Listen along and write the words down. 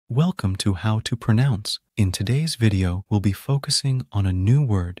Welcome to How to Pronounce. In today's video, we'll be focusing on a new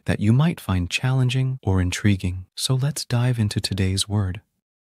word that you might find challenging or intriguing. So let's dive into today's word.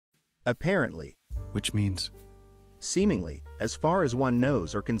 Apparently, Which means, seemingly, as far as one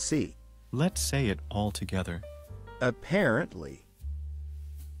knows or can see. let's say it all together. Apparently.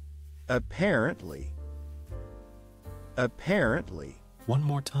 Apparently. Apparently. One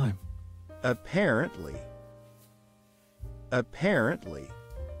more time. Apparently. Apparently.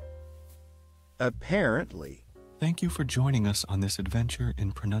 Apparently. Thank you for joining us on this adventure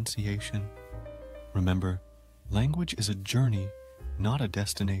in pronunciation. Remember, language is a journey, not a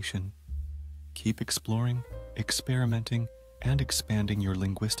destination. Keep exploring, experimenting, and expanding your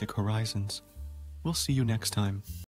linguistic horizons. We'll see you next time.